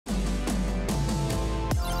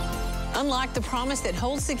Unlock the promise that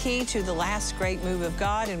holds the key to the last great move of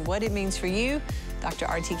God and what it means for you. Dr.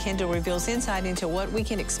 R.T. Kendall reveals insight into what we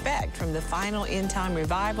can expect from the final end-time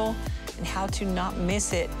revival and how to not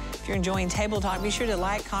miss it. If you're enjoying Table Talk, be sure to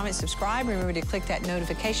like, comment, subscribe. Remember to click that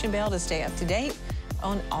notification bell to stay up to date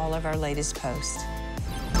on all of our latest posts.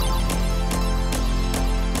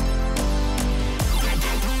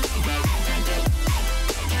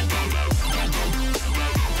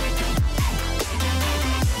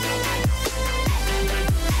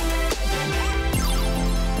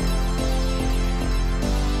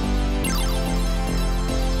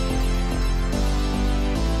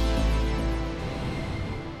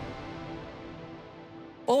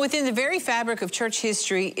 Well, within the very fabric of church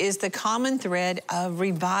history is the common thread of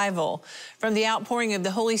revival. From the outpouring of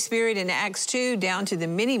the Holy Spirit in Acts 2 down to the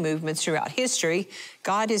many movements throughout history,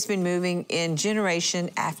 God has been moving in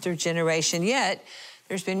generation after generation. Yet,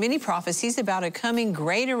 there's been many prophecies about a coming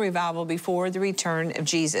greater revival before the return of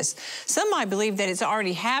Jesus. Some might believe that it's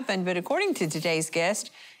already happened, but according to today's guest,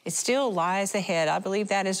 it still lies ahead. I believe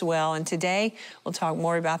that as well. And today, we'll talk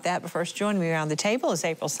more about that. But first, joining me around the table is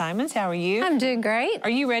April Simons. How are you? I'm doing great. Are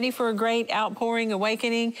you ready for a great outpouring,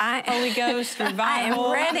 awakening, Holy Ghost revival?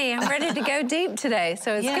 I am ready. I'm ready to go deep today,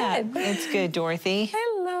 so it's good. It's good, Dorothy.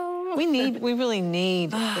 Hello. We really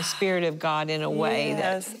need the Spirit of God in a way.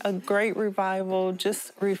 Yes, a great revival,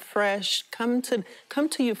 just refresh, come to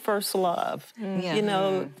your first love. Yeah. You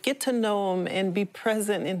know, get to know him and be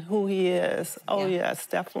present in who he is. Oh, yes,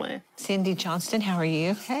 definitely. Cindy Johnston, how are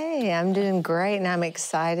you? Hey, I'm doing great, and I'm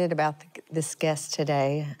excited about this guest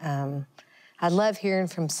today. I love hearing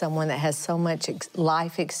from someone that has so much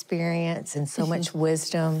life experience and so much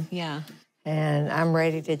wisdom. Yeah. And I'm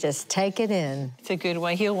ready to just take it in. It's a good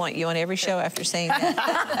way. He'll want you on every show after saying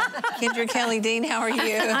that. Kendra Kelly Dean, how are you?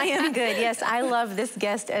 I am good. Yes, I love this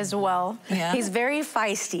guest as well. Yeah. He's very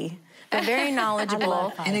feisty, but very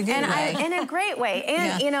knowledgeable. In a good way. In a great way.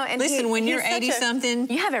 And, you know, and listen, when you're 80-something,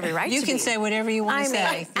 you have every right to you can say whatever you want to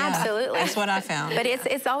say. Absolutely. That's what I found. But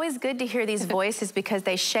it's always good to hear these voices because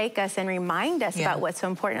they shake us and remind us about what's so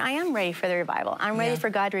important. I am ready for the revival. I'm ready for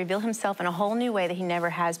God to reveal himself in a whole new way that he never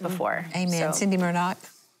has before. Amen. So. Cindy Murdoch.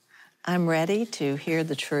 I'm ready to hear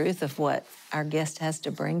the truth of what our guest has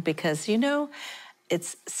to bring because, you know,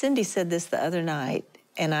 Cindy said this the other night,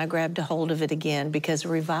 and I grabbed a hold of it again because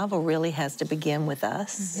revival really has to begin with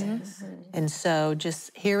us. And so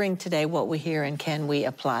just hearing today what we hear, and can we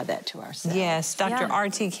apply that to ourselves? Yes, Dr.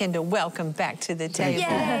 R.T. Kendall, welcome back to the table.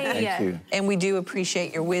 Yay. Thank you. And we do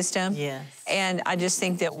appreciate your wisdom. Yes. And I just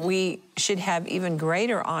think that we should have even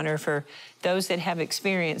greater honor for those that have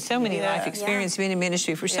experienced so many life experience, been in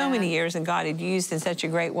ministry for so many years, and God had used in such a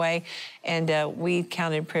great way. And we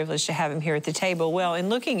count it a privilege to have him here at the table. Well, in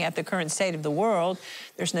looking at the current state of the world,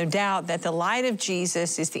 there's no doubt that the light of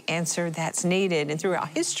Jesus is the answer that's needed. And throughout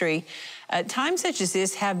history, times such as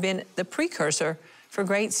this have been the precursor for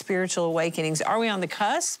great spiritual awakenings. Are we on the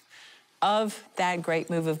cusp of that great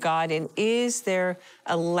move of God? And is there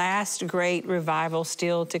a last great revival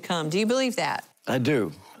still to come? Do you believe that? I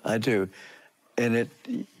do. And it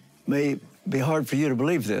may be hard for you to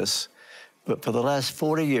believe this, but for the last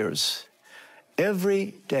 40 years,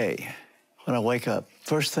 every day when I wake up,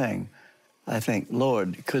 first thing, I think,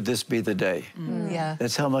 Lord, could this be the day? Yeah.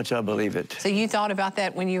 That's how much I believe it. So you thought about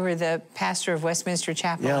that when you were the pastor of Westminster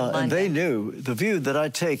Chapel in London? And they knew the view that I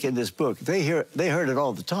take in this book. They heard it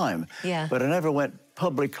all the time. Yeah. But I never went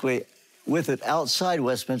publicly with it outside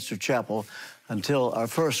Westminster Chapel until our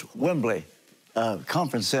first Wembley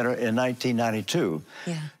Conference Center in 1992.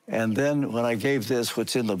 Yeah. And then when I gave this,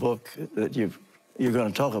 what's in the book that you're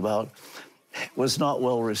going to talk about, was not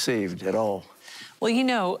well received at all. Well, you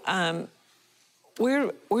know,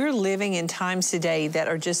 we're living in times today that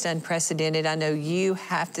are just unprecedented. I know you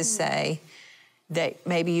have to say that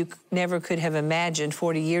maybe you never could have imagined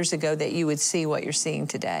 40 years ago that you would see what you're seeing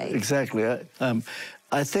today. Exactly.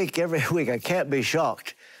 I think every week I can't be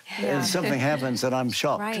shocked. And something happens and I'm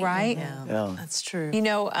shocked. Right? Yeah. That's true. You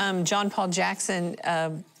know, John Paul Jackson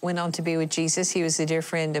went on to be with Jesus. He was a dear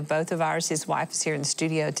friend of both of ours. His wife is here in the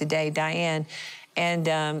studio today, Diane.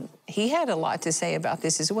 And he had a lot to say about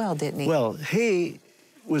this as well, didn't he? Well, he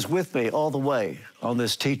was with me all the way on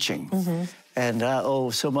this teaching. And I owe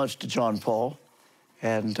so much to John Paul.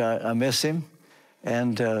 And I miss him.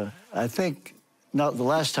 And I think not the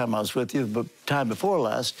last time I was with you, but time before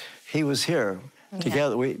last, he was here.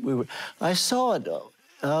 Together, we were. I saw it.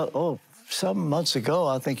 Some months ago.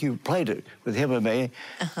 I think you played it with him and me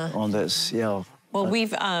on this. Yeah. Well,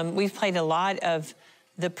 we've played a lot of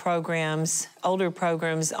the programs, older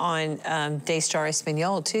programs on Daystar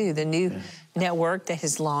Espanol too, the new network that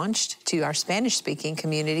has launched to our Spanish-speaking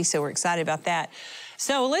community. So we're excited about that.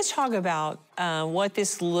 So let's talk about what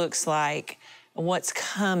this looks like, what's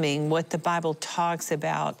coming, what the Bible talks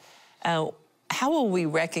about. How will we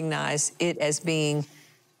recognize it as being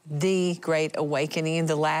the Great Awakening,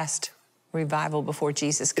 the last revival before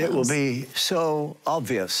Jesus comes? It will be so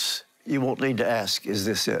obvious. You won't need to ask, is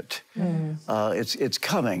this it? It's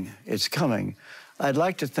coming. It's coming. I'd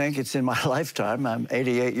like to think it's in my lifetime. I'm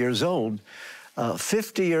 88 years old.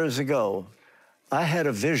 50 years ago, I had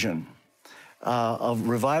a vision of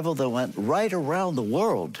revival that went right around the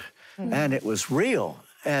world, and it was real,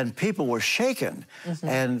 and people were shaken,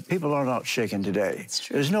 and people are not shaken today.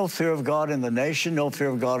 There's no fear of God in the nation, no fear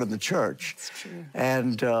of God in the church. That's true.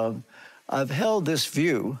 And I've held this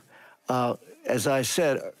view, as I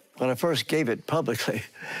said, when I first gave it publicly,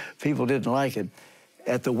 people didn't like it.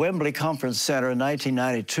 At the Wembley Conference Center in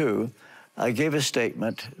 1992, I gave a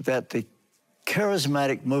statement that the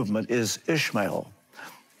charismatic movement is Ishmael.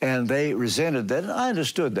 And they resented that. And I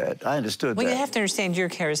understood that. I understood that. Well, you have to understand you're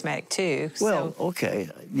charismatic too. Well, okay.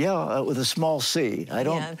 Yeah, with a small c. I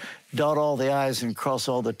don't dot all the I's and cross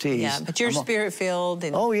all the T's. Yeah, but you're spirit-filled.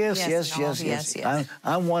 Oh, yes.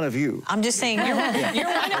 I'm one of you. I'm just saying, you're one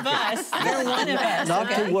of us. You're one of us. Not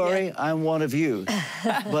to worry, I'm one of you.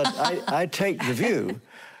 But I take the view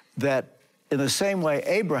that in the same way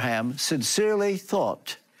Abraham sincerely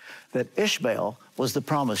thought that Ishmael was the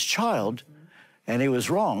promised child, and he was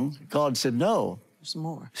wrong. God said, no. There's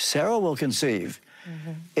more. Sarah will conceive.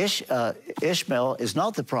 Ishmael is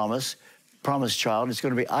not the promised child. It's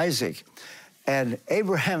going to be Isaac. And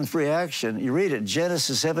Abraham's reaction, you read it,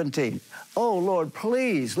 Genesis 17. Oh, Lord,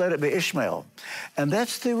 please let it be Ishmael. And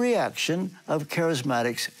that's the reaction of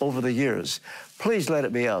charismatics over the years. Please let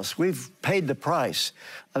it be us. We've paid the price.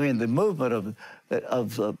 I mean, the movement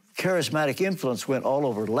of charismatic influence went all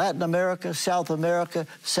over Latin America, South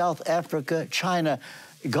Africa, China.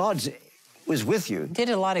 God was with you. Did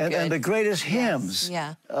a lot of good. And the greatest hymns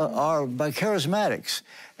are by charismatics.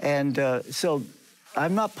 And so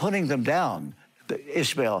I'm not putting them down,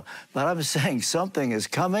 Ishmael, but I'm saying something is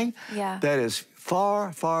coming that is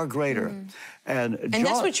far, far greater. And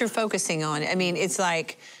that's what you're focusing on. I mean, it's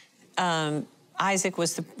like Isaac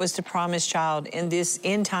was the promised child, and this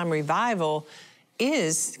end-time revival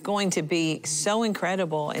is going to be so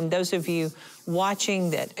incredible. And those of you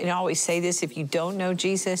watching that, and I always say this, if you don't know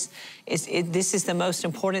Jesus, this is the most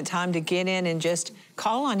important time to get in and just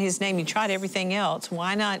call on his name. You tried everything else.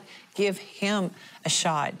 Why not give him a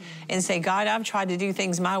shot and say, God, I've tried to do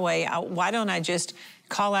things my way. Why don't I just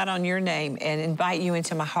call out on your name and invite you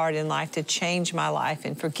into my heart and life to change my life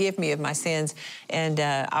and forgive me of my sins? And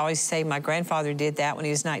I always say my grandfather did that when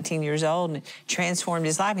he was 19 years old and transformed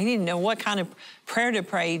his life. He didn't know what kind of prayer to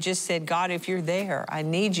pray. He just said, God, if you're there, I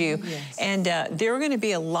need you. Yes. And there are going to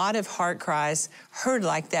be a lot of heart cries heard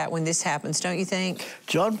like that when this happens, don't you think?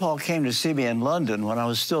 John Paul came to see me in London when I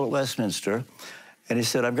was still at Westminster, and he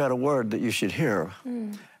said, I've got a word that you should hear.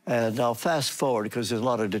 And I'll fast forward because there's a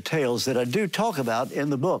lot of details that I do talk about in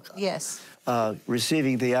the book. Yes.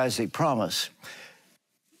 Receiving the Isaac promise.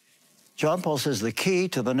 John Paul says the key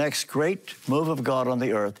to the next great move of God on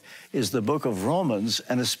the earth is the book of Romans,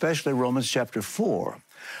 and especially Romans chapter 4.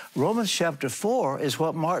 Romans chapter 4 is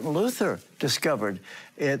what Martin Luther discovered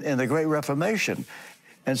in the Great Reformation.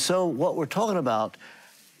 And so what we're talking about,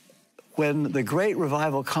 when the great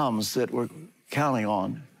revival comes that we're counting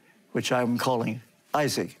on, which I'm calling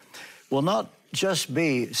Isaac, will not just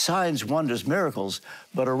be signs, wonders, miracles,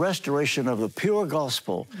 but a restoration of the pure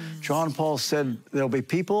gospel. John Paul said there'll be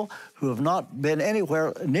people who have not been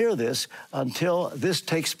anywhere near this until this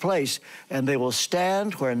takes place, and they will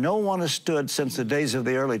stand where no one has stood since the days of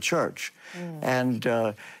the early church. And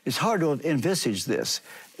it's hard to envisage this,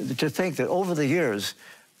 to think that over the years,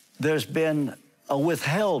 there's been a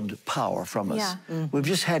withheld power from us. We've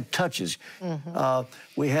just had touches.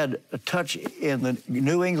 We had a touch in the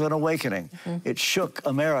New England Awakening. It shook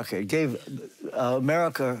America. It gave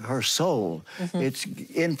America her soul. It's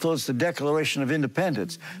influenced the Declaration of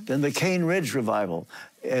Independence. Then the Cane Ridge Revival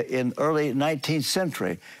in early 19th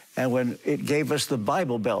century, and when it gave us the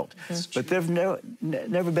Bible Belt. But there's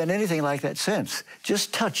never been anything like that since.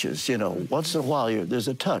 Just touches, you know. Once in a while, there's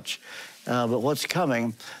a touch. But what's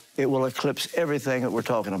coming, it will eclipse everything that we're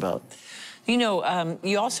talking about. You know,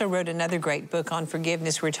 you also wrote another great book on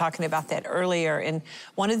forgiveness. We were talking about that earlier. And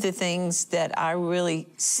one of the things that I really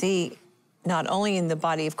see, not only in the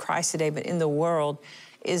body of Christ today, but in the world,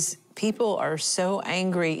 is people are so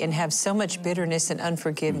angry and have so much bitterness and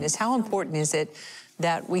unforgiveness. How important is it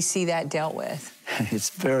that we see that dealt with. It's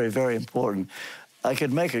very, very important. I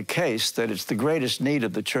could make a case that it's the greatest need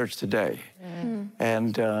of the church today.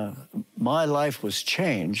 And my life was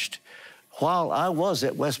changed while I was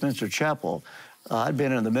at Westminster Chapel. I'd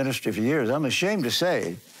been in the ministry for years. I'm ashamed to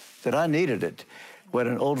say that I needed it when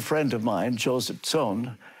an old friend of mine, Joseph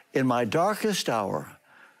Tson, in my darkest hour,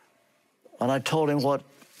 when I told him what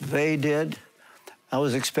they did, I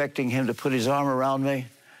was expecting him to put his arm around me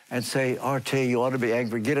and say, RT, you ought to be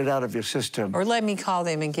angry, get it out of your system. Or let me call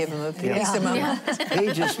them and give them a piece of moment.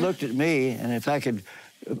 He just looked at me, and if I could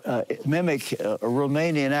mimic a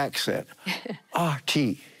Romanian accent,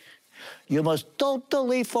 RT, you must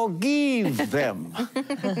totally forgive them.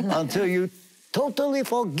 Until you totally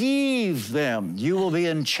forgive them, you will be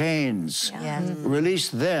in chains. Yeah. Release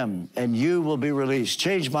them, and you will be released.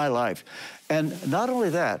 Change my life. And not only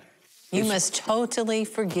that, you must totally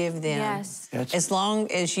forgive them. Yes. As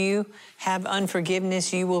long as you have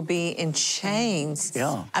unforgiveness, you will be in chains.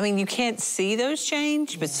 Yeah. I mean, you can't see those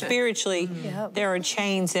chains, but spiritually, there are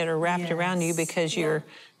chains that are wrapped around you because you're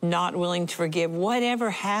not willing to forgive whatever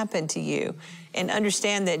happened to you. And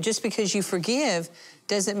understand that just because you forgive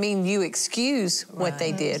doesn't mean you excuse what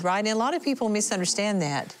they did, right? And a lot of people misunderstand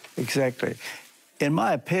that. Exactly. In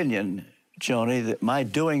my opinion, Joni, that my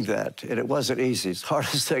doing that, and it wasn't easy, it's the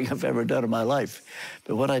hardest thing I've ever done in my life,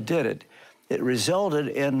 but when I did it, it resulted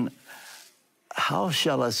in, how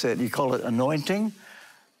shall I say it, you call it anointing?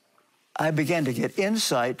 I began to get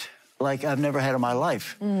insight like I've never had in my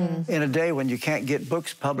life. In a day when you can't get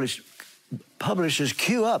books published, publishers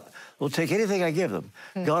queue up, will take anything I give them.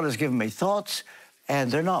 God has given me thoughts, and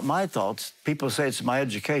they're not my thoughts. People say it's my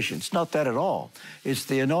education. It's not that at all. It's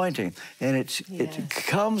the anointing. And it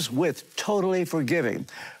comes with totally forgiving.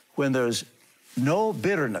 When there's no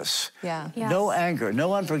bitterness, no anger,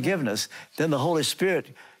 no unforgiveness, then the Holy Spirit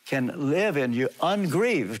can live in you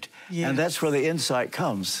ungrieved. And that's where the insight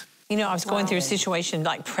comes. You know, I was going through a situation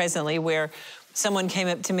like presently where someone came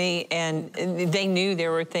up to me and they knew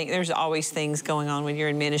there were things, there's always things going on when you're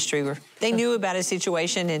in ministry where they knew about a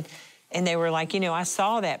situation and they were like, you know, I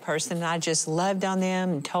saw that person and I just loved on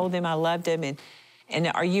them and told them I loved them and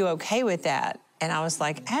are you okay with that? And I was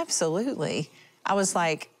like, absolutely. I was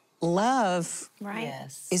like, love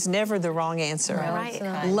is never the wrong answer.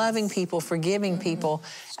 Loving people, forgiving people.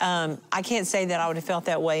 I can't say that I would have felt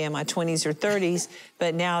that way in my 20s or 30s,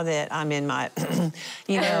 but now that I'm in my,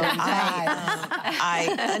 you know,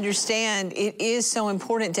 I understand it is so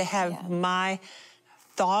important to have my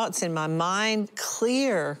thoughts and my mind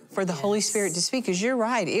clear for the Holy Spirit to speak, because you're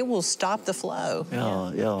right, it will stop the flow.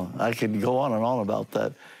 Yeah, I could go on and on about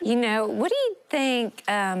that. You know, what do you think,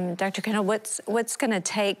 Dr. Kendall, what's going to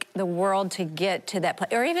take the world to get to that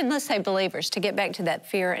place, or even, let's say, believers, to get back to that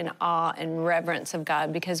fear and awe and reverence of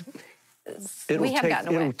God, because we have gotten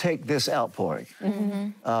away. It'll take this outpouring.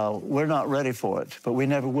 We're not ready for it, but we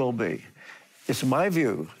never will be. It's my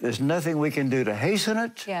view, there's nothing we can do to hasten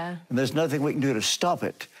it, and there's nothing we can do to stop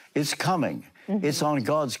it. It's coming. It's on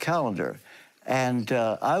God's calendar. And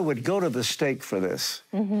I would go to the stake for this.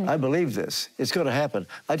 I believe this. It's going to happen.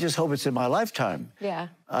 I just hope it's in my lifetime.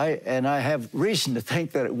 I have reason to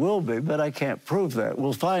think that it will be, but I can't prove that.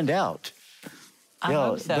 We'll find out. I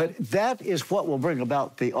hope so. But that is what will bring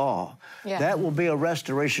about the awe. That will be a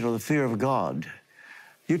restoration of the fear of God.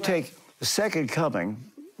 You take the second coming,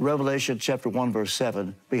 Revelation chapter 1, verse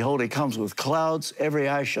 7, behold, he comes with clouds, every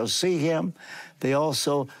eye shall see him. They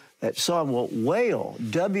also, that saw him will wail,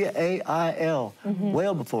 W-A-I-L,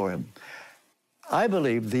 wail before him. I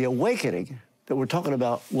believe the awakening that we're talking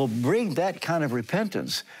about will bring that kind of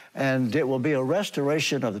repentance, and it will be a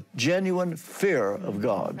restoration of genuine fear of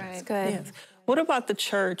God. That's good. What about the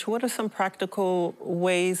church? What are some practical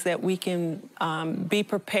ways that we can be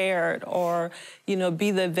prepared or, you know,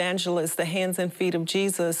 be the evangelist, the hands and feet of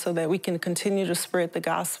Jesus, so that we can continue to spread the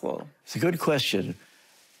gospel? It's a good question.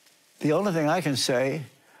 The only thing I can say,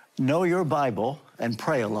 know your Bible and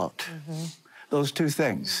pray a lot. Those two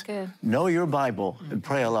things. Know your Bible and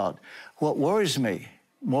pray a lot. What worries me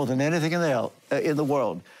more than anything in the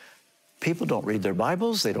world, people don't read their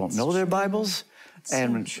Bibles, they don't know their Bibles.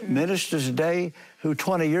 And ministers today who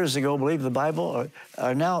 20 years ago believed the Bible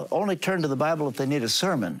are now only turn to the Bible if they need a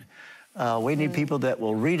sermon. We need people that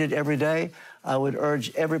will read it every day. I would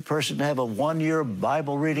urge every person to have a one-year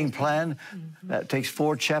Bible reading plan. That takes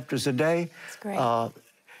 4 chapters a day.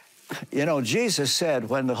 You know, Jesus said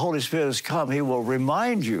when the Holy Spirit has come, he will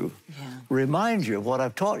remind you of what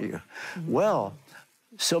I've taught you. Well,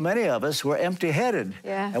 so many of us were empty-headed,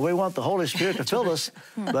 and we want the Holy Spirit to fill us.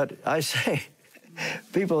 But I say,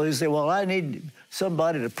 people who say, well, I need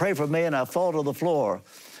somebody to pray for me, and I fall to the floor.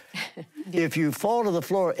 If you fall to the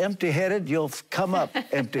floor empty-headed, you'll come up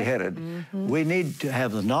empty-headed. We need to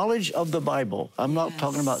have the knowledge of the Bible. I'm not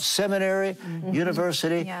talking about seminary,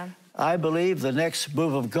 university. Yeah. I believe the next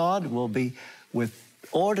move of God will be with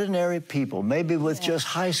ordinary people, maybe with just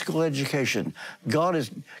high school education. God is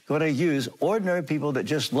going to use ordinary people that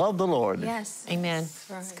just love the Lord. Yes. Amen.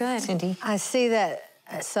 It's good. Cindy? I see that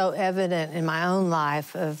so evident in my own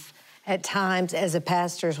life of at times as a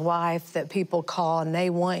pastor's wife that people call and they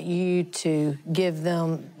want you to give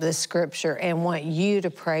them the scripture and want you to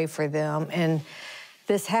pray for them. And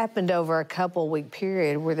this happened over a couple-week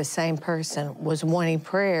period where the same person was wanting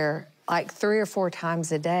prayer like 3 or 4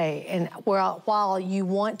 times a day. And while you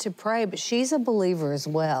want to pray, but she's a believer as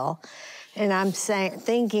well. And I'm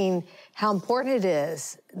thinking how important it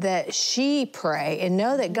is that she pray and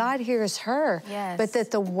know that God hears her, but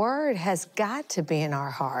that the word has got to be in our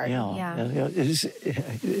heart.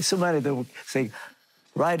 Somebody that will say,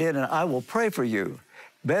 write in and I will pray for you.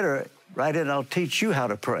 Better write in and I'll teach you how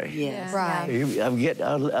to pray. Yes. Right.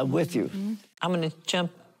 I'm with you. I'm going to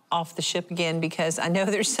jump off the ship again because I know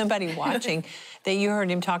there's somebody watching that you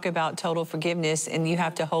heard him talk about total forgiveness and you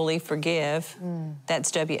have to wholly forgive.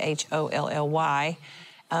 That's WHOLLY.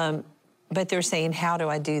 But they're saying, how do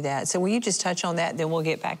I do that? So will you just touch on that, then we'll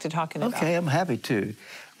get back to talking about it. Okay, I'm happy to.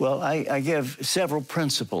 Well, I give several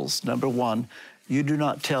principles. Number 1, you do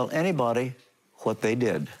not tell anybody what they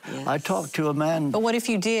did. Yes. I talked to a man... But what if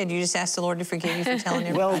you did? You just asked the Lord to forgive you for telling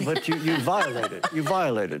everybody. Well, but you violate it. You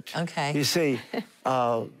violate it. Okay. You see,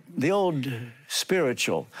 the old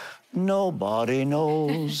spiritual, nobody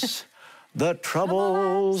knows the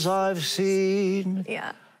troubles I've seen.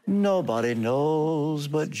 Yeah. Nobody knows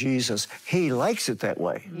but Jesus. He likes it that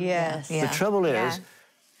way. Yes. The trouble is,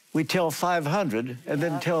 we tell 500 and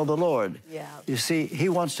then tell the Lord. Yeah. You see, he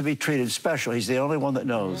wants to be treated special. He's the only one that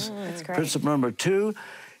knows. That's great. Principle number 2,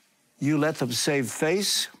 you let them save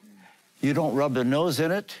face. You don't rub their nose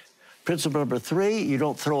in it. Principle number 3, you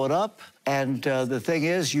don't throw it up. And the thing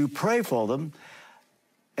is, you pray for them.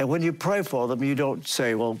 And when you pray for them, you don't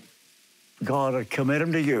say, well, God, I commit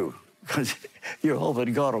them to you. Because you're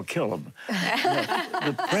hoping God will kill them.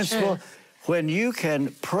 The principle, when you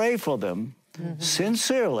can pray for them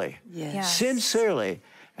sincerely, sincerely,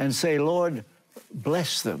 and say, Lord,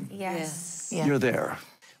 bless them. Yes. You're there.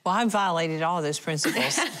 Well, I've violated all those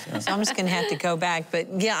principles, so I'm just going to have to go back.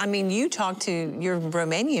 But, yeah, I mean, you talked to your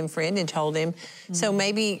Romanian friend and told him, so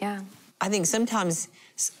maybe I think sometimes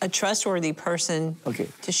a trustworthy person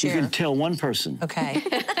to share. You can tell one person. Okay.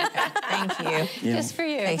 Thank you. Just for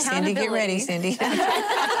you. Hey, Cindy, get ready, Cindy.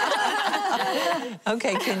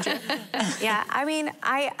 Okay, Kendra. Yeah, I mean,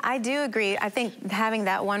 I do agree. I think having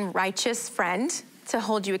that one righteous friend to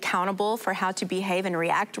hold you accountable for how to behave and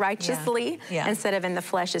react righteously instead of in the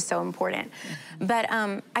flesh is so important. But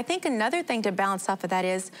I think another thing to balance off of that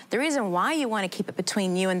is the reason why you want to keep it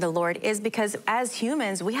between you and the Lord is because as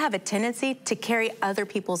humans, we have a tendency to carry other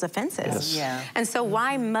people's offenses. And so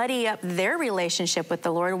why muddy up their relationship with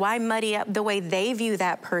the Lord? Why muddy up the way they view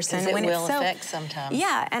that person? Because it will affect sometimes.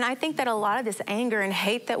 Yeah, and I think that a lot of this anger and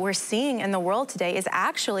hate that we're seeing in the world today is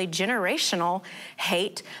actually generational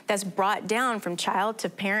hate that's brought down from child to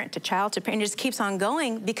parent to child to parent. It just keeps on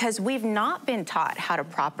going because we've not been taught how to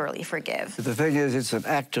properly forgive. The thing is, it's an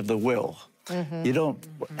act of the will. You don't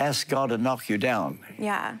ask God to knock you down.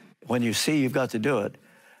 Yeah. When you see you've got to do it,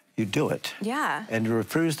 you do it. Yeah. And you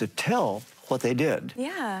refuse to tell what they did.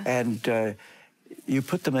 Yeah. And you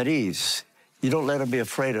put them at ease. You don't let them be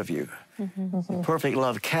afraid of you. Perfect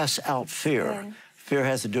love casts out fear. Fear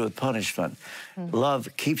has to do with punishment. Love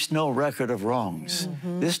keeps no record of wrongs.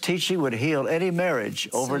 This teaching would heal any marriage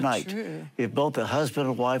overnight if both the husband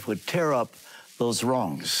and wife would tear up those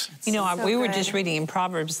wrongs. You know, we were just reading in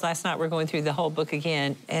Proverbs last night. We're going through the whole book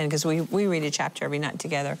again, and because we read a chapter every night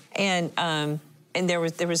together. And there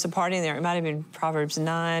was a part in there. It might have been Proverbs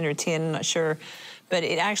 9 or 10. I'm not sure, but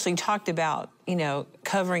it actually talked about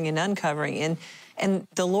covering and uncovering, and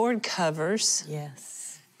the Lord covers.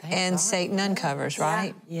 And Satan uncovers,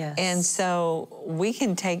 right? Yes. And so we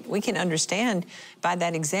can understand by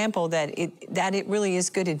that example that it really is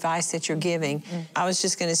good advice that you're giving. I was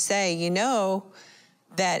just going to say,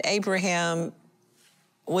 that Abraham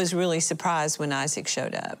was really surprised when Isaac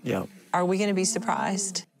showed up. Yeah. Are we going to be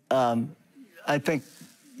surprised? I think,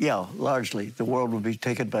 largely the world will be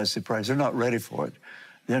taken by surprise. They're not ready for it.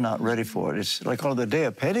 They're not ready for it. It's like on the day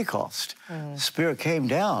of Pentecost, the Spirit came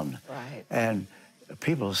down. And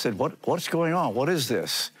people said, what's going on? What is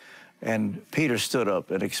this? And Peter stood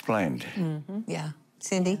up and explained. Yeah.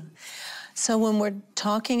 Cindy? So when we're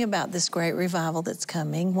talking about this great revival that's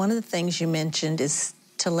coming, one of the things you mentioned is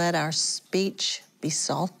to let our speech be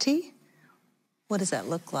salty? What does that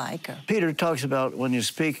look like? Peter talks about when you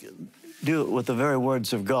speak, do it with the very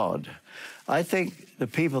words of God. I think the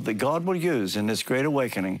people that God will use in this great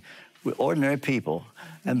awakening, ordinary people,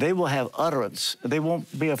 and they will have utterance. They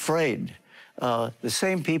won't be afraid. The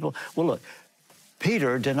same people, well, look,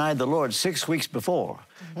 Peter denied the Lord 6 weeks before,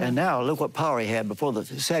 and now look what power he had before the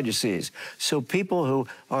Sadducees. So people who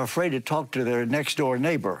are afraid to talk to their next-door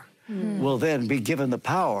neighbor will then be given the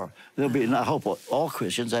power. There'll be, and I hope all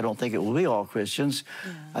Christians, I don't think it will be all Christians.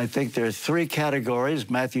 I think there are 3 categories,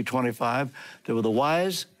 Matthew 25. There were the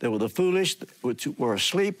wise, there were the foolish, which were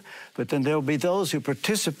asleep, but then there will be those who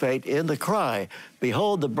participate in the cry,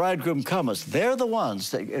 behold, the bridegroom cometh. They're the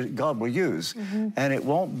ones that God will use, and it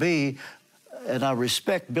won't be, and I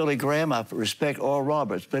respect Billy Graham, I respect Oral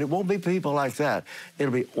Roberts, but it won't be people like that.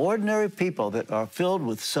 It'll be ordinary people that are filled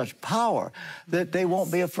with such power that they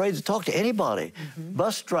won't be afraid to talk to anybody.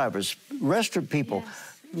 Bus drivers, restaurant people,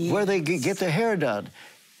 where they get their hair done.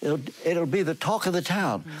 It'll be the talk of the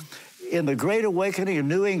town. In the Great Awakening in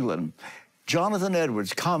New England, Jonathan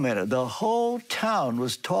Edwards commented, the whole town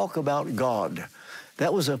was talk about God.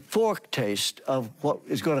 That was a foretaste of what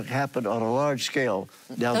is going to happen on a large scale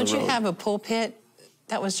down the road. Don't you have a pulpit?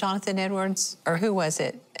 That was Jonathan Edwards? Or who was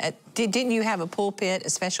it? Didn't you have a pulpit, a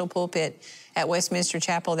special pulpit at Westminster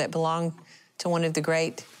Chapel that belonged to one of the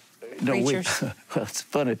great preachers? Well, it's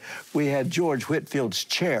funny. We had George Whitfield's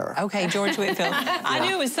chair. Okay, George Whitfield. I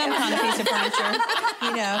knew it was some kind of piece of furniture,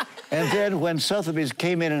 you know. And then when Sotheby's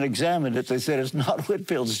came in and examined it, they said it's not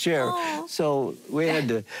Whitfield's chair. So we had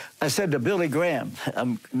to, I said to Billy Graham,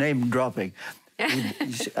 I'm name dropping,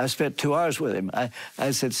 I spent 2 hours with him.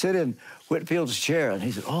 I said, sit in Whitfield's chair. And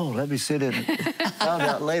he said, oh, let me sit in. Found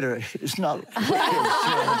out later, it's not Whitfield's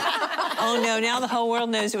chair. Oh, no, now the whole world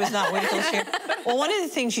knows it was not Whitfield's chair. Well, one of the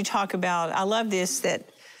things you talk about, I love this, that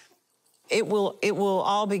it will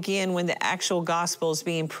all begin when the actual gospel is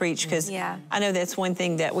being preached, because I know that's one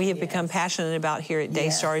thing that we have become passionate about here at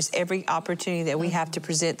Daystar is every opportunity that we have to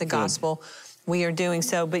present the gospel, we are doing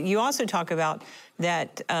so. But you also talk about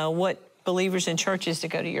that what believers in churches, to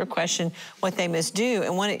go to your question, what they must do.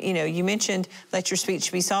 And one, you know, you mentioned let your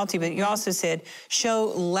speech be salty, but you also said show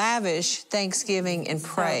lavish thanksgiving and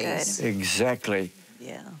praise. Exactly.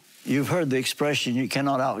 Yeah. You've heard the expression, you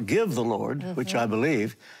cannot outgive the Lord, which I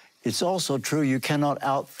believe. It's also true you cannot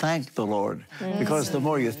outthank the Lord, because the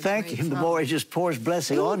more you thank Him, the more He just pours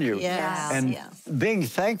blessing on you. And being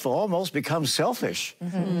thankful almost becomes selfish.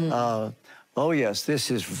 Oh, yes,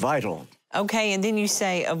 this is vital. Okay, and then you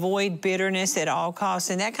say avoid bitterness at all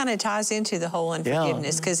costs, and that kind of ties into the whole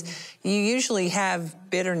unforgiveness, because you usually have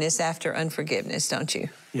bitterness after unforgiveness, don't you?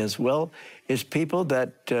 Yes, well, it's people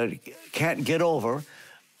that can't get over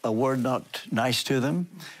a word not nice to them.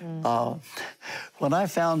 When I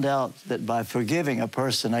found out that by forgiving a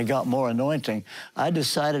person I got more anointing, I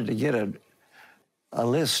decided to get a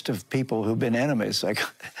list of people who've been enemies.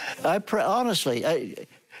 Honestly,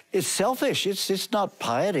 it's selfish. It's not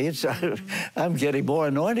piety. It's I'm getting more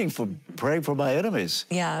anointing for praying for my enemies.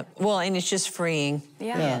 Yeah, well, and it's just freeing.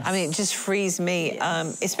 I mean, it just frees me,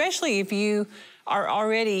 especially if you are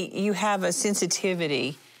already, you have a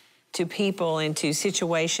sensitivity to people and to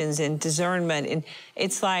situations and discernment. And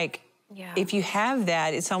it's like, if you have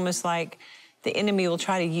that, it's almost like the enemy will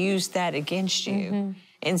try to use that against you.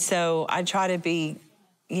 And so I try to be,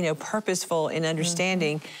 you know, purposeful in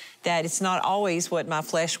understanding that it's not always what my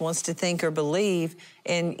flesh wants to think or believe,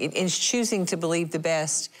 and it's choosing to believe the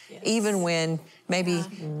best, even when maybe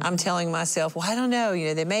I'm telling myself, well, I don't know, you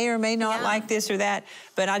know, they may or may not like this or that,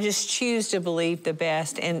 but I just choose to believe the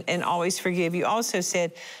best and always forgive. You also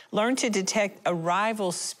said, learn to detect a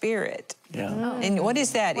rival spirit. And what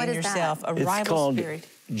is that in yourself, a rival spirit?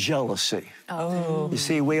 Jealousy. You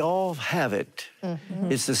see, we all have it.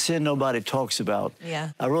 It's the sin nobody talks about.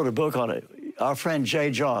 I wrote a book on it. Our friend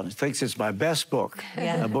Jay John thinks it's my best book,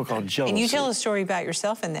 a book on jealousy. And you tell a story about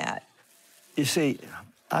yourself in that. You see,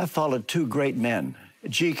 I followed 2 great men,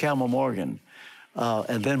 G. Campbell Morgan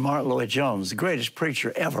and then Martin Lloyd-Jones, the greatest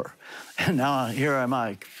preacher ever. And now here am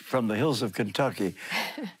I from the hills of Kentucky.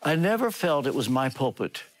 I never felt it was my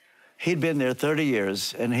pulpit. He'd been there 30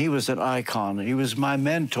 years, and he was an icon. He was my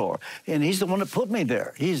mentor, and he's the one that put me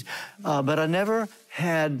there. But I never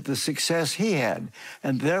had the success he had,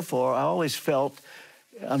 and therefore I always felt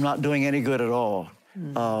I'm not doing any good at all.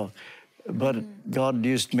 But God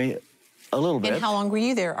used me a little bit. And how long were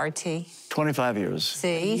you there, RT? 25 years.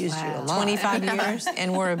 See, 25 years,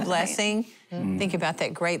 and we're a blessing. Think about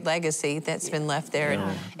that great legacy that's been left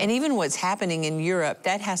there, and even what's happening in Europe.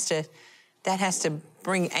 That has to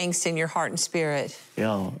bring angst in your heart and spirit.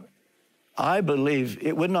 Yeah, I believe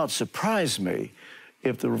it would not surprise me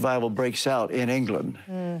if the revival breaks out in England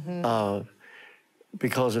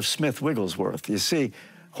because of Smith Wigglesworth. You see,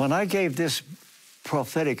 when I gave this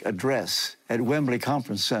prophetic address at Wembley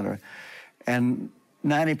Conference Center, and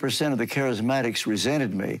 90% of the charismatics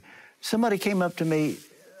resented me, somebody came up to me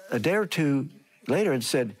a day or two later and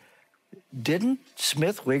said, "Didn't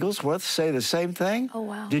Smith Wigglesworth say the same thing? Oh,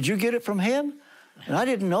 wow. Did you get it from him?" And I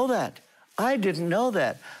didn't know that. I didn't know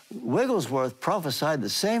that. Wigglesworth prophesied the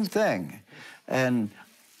same thing. And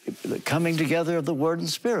the coming together of the Word and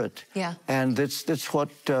Spirit. Yeah. And that's what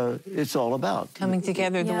it's all about. Coming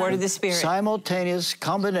together, the Word of the Spirit. Simultaneous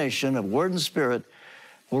combination of Word and Spirit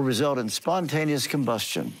will result in spontaneous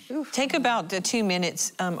combustion. Take about 2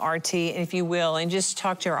 minutes, RT, if you will, and just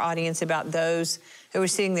talk to our audience about those who are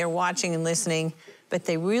sitting there watching and listening, but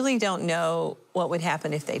they really don't know what would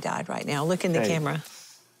happen if they died right now. Look in the camera.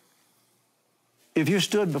 If you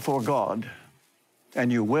stood before God,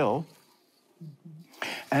 and you will,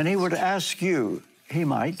 and he were to ask you, he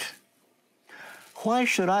might, "Why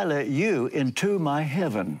should I let you into my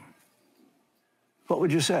heaven?" What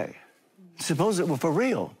would you say? Suppose it were for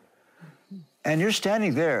real. And you're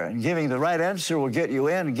standing there, and giving the right answer will get you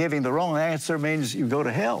in, and giving the wrong answer means you go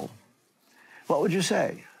to hell. What would you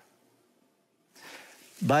say?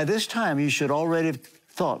 By this time, you should already have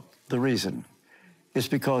thought the reason. It's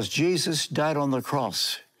because Jesus died on the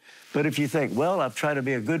cross. But if you think, well, I've tried to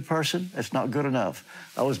be a good person, that's not good enough.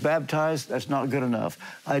 I was baptized, that's not good enough.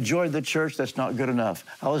 I joined the church, that's not good enough.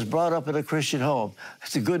 I was brought up in a Christian home.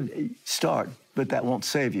 It's a good start, but that won't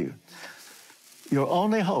save you. Your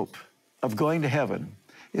only hope of going to heaven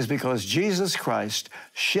is because Jesus Christ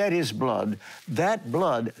shed his blood. That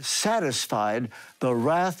blood satisfied the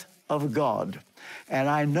wrath of God. And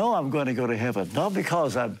I know I'm going to go to heaven, not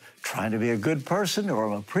because I'm trying to be a good person or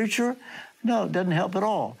I'm a preacher. No, it doesn't help at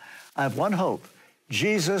all. I have one hope.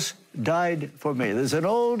 Jesus died for me. There's an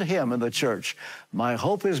old hymn in the church. My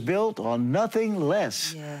hope is built on nothing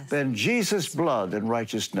less than Jesus' blood and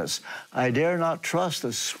righteousness. I dare not trust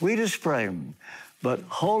the sweetest frame, but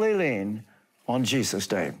wholly lean on Jesus'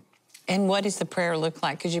 name. And what does the prayer look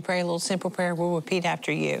like? Could you pray a little simple prayer? We'll repeat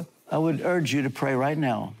after you. I would urge you to pray right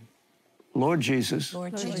now. Lord Jesus,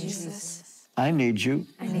 Lord Jesus, I need you.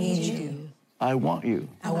 I need you. I want you.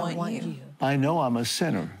 I want you. I know I'm a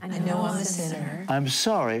sinner. I know I'm a sinner. I'm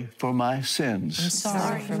sorry for my sins. I'm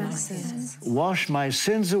sorry for my sins. Wash my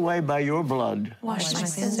sins away by your blood. Wash my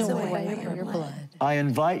sins away by your blood. I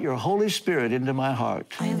invite your Holy Spirit into my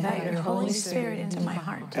heart. I invite your Holy Spirit into my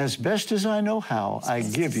heart. As best as I know how, I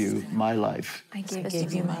give you my life. I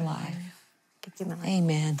give you my life.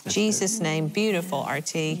 Amen. Jesus' name, beautiful,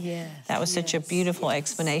 RT. That was such a beautiful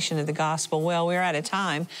explanation of the gospel. Well, we're out of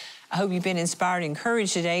time. I hope you've been inspired and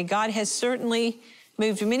encouraged today. God has certainly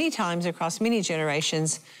moved many times across many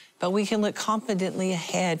generations, but we can look confidently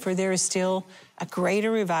ahead, for there is still a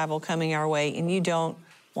greater revival coming our way, and you don't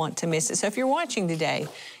want to miss it. So if you're watching today,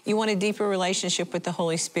 you want a deeper relationship with the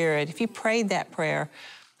Holy Spirit, if you prayed that prayer,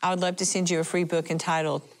 I would love to send you a free book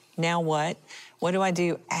entitled, Now What? What do I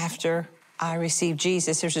do after I receive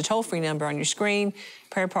Jesus? There's a toll-free number on your screen.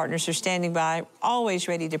 Prayer partners are standing by, always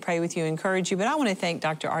ready to pray with you, encourage you. But I want to thank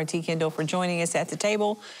Dr. R.T. Kendall for joining us at the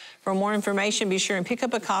table. For more information, be sure and pick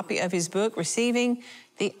up a copy of his book, Receiving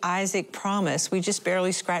the Isaac Promise. We just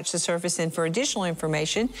barely scratched the surface, and for additional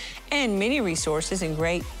information and many resources and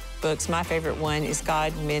great books, my favorite one is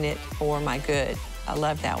God Meant It for My Good. I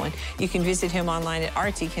love that one. You can visit him online at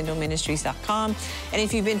rtkendallministries.com. And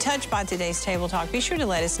if you've been touched by today's Table Talk, be sure to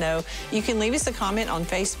let us know. You can leave us a comment on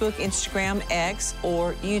Facebook, Instagram, X,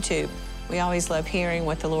 or YouTube. We always love hearing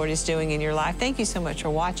what the Lord is doing in your life. Thank you so much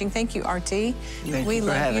for watching. Thank you, RT. We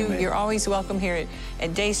love you. You're always welcome here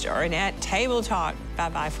at Daystar and at Table Talk.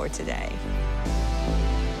 Bye-bye for today.